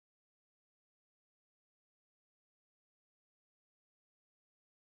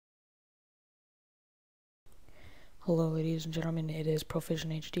Hello ladies and gentlemen, it is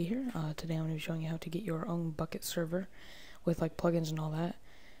Proficient HD here. Today I'm going to be showing you how to get your own Bukkit server with like plugins and all that.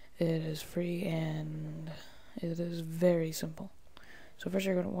 It is free and it is very simple. So first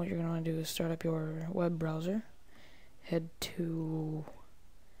what you're going to want to do is start up your web browser. Head to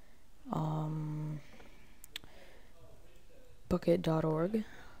bukkit.org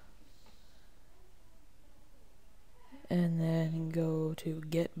and then go to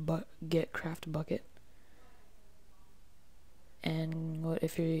get craft bucket. And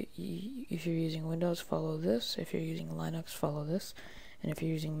if you're using Windows, follow this. If you're using Linux, follow this. And if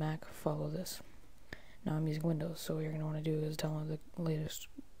you're using Mac, follow this. Now I'm using Windows, so what you're going to want to do is download the latest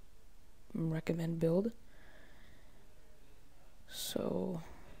recommend build. So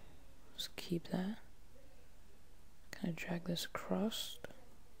just keep that. Kind of drag this across.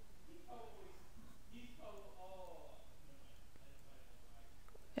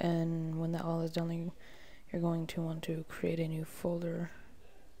 And when that all is done, you're going to want to create a new folder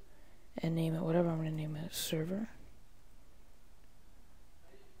and name it whatever. I'm going to name it server.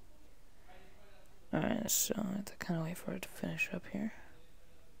 Alright, so I have to kind of wait for it to finish up here.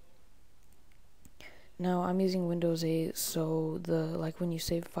 Now I'm using Windows 8, so like when you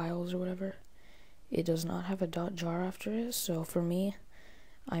save files or whatever, it does not have a .jar after it. So for me,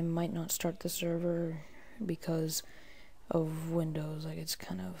 I might not start the server because of Windows. Like it's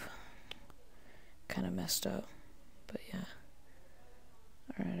kind of messed up. But yeah.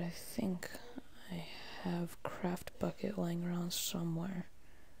 Alright, I think I have Craft Bucket lying around somewhere.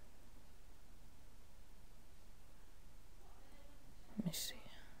 Let me see.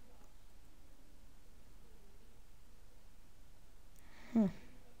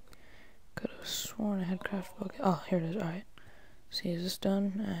 Could have sworn I had Craft Bucket. Oh, here it is. Alright. See, is this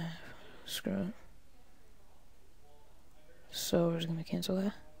done? Screw it. So we're just going to cancel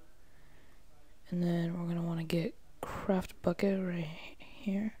that. And then we're going to want to get Craft Bucket right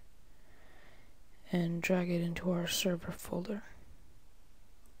here. And drag it into our server folder.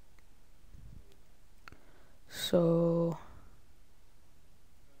 So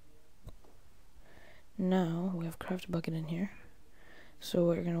now we have Craft Bucket in here. So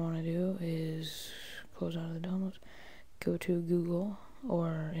what you're going to want to do is close out of the downloads, go to Google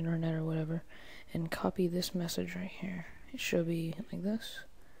or internet or whatever, and copy this message right here. It should be like this.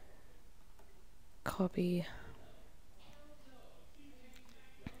 Copy.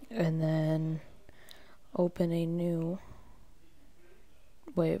 And then open a new,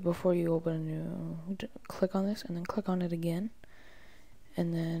 before you open a new, click on this and then click on it again.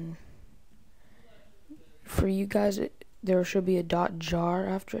 And then for you guys, there should be a .jar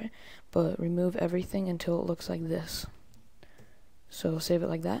after it, but remove everything until it looks like this. So save it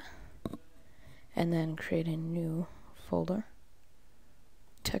like that, and then create a new folder,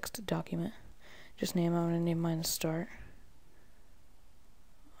 text document. Just I'm going to name mine start.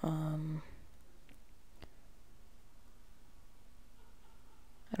 I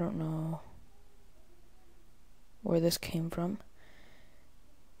don't know where this came from.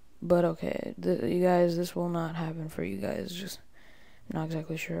 But okay, you guys, this will not happen for you guys. Just not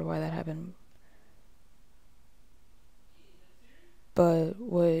exactly sure why that happened. But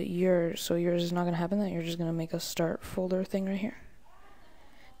yours is not gonna happen. That you're just gonna make a start folder thing right here.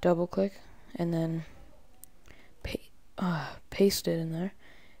 Double click and then paste it in there,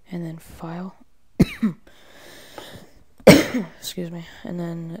 and then file. Excuse me, and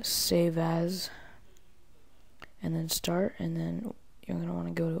then save as, and then start, and then you're going to want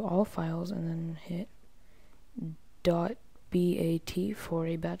to go to all files and then hit .bat for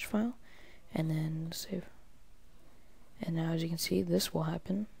a batch file, and then save. And now as you can see, this will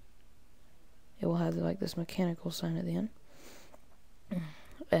happen. It will have like this mechanical sign at the end.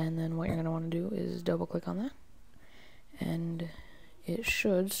 And then what you're going to want to do is double click on that, and it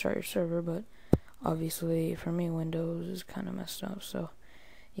should start your server, but obviously for me Windows is kind of messed up. So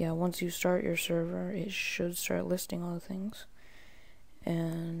yeah, once you start your server, it should start listing all the things.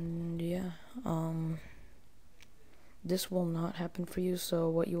 And yeah, this will not happen for you. So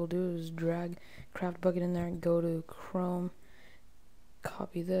what you will do is drag Craft Bucket in there, go to Chrome,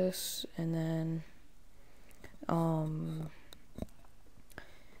 copy this, and then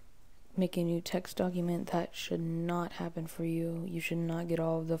make a new text document. That should not happen for you. You should not get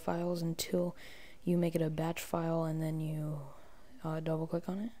all of the files until you make it a batch file, and then you double click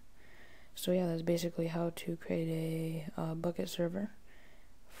on it. So yeah, that's basically how to create a Bukkit server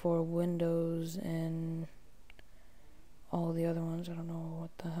for Windows and all the other ones. I don't know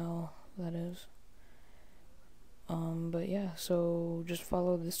what the hell that is. But yeah, so just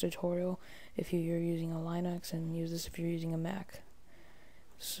follow this tutorial if you're using a Linux, and use this if you're using a Mac.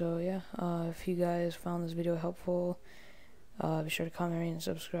 So yeah, if you guys found this video helpful, be sure to comment, rate, and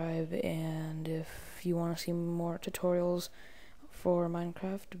subscribe. And if you want to see more tutorials for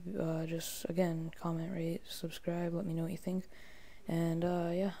Minecraft, just again comment, rate, subscribe, let me know what you think. And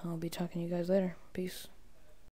yeah, I'll be talking to you guys later. Peace.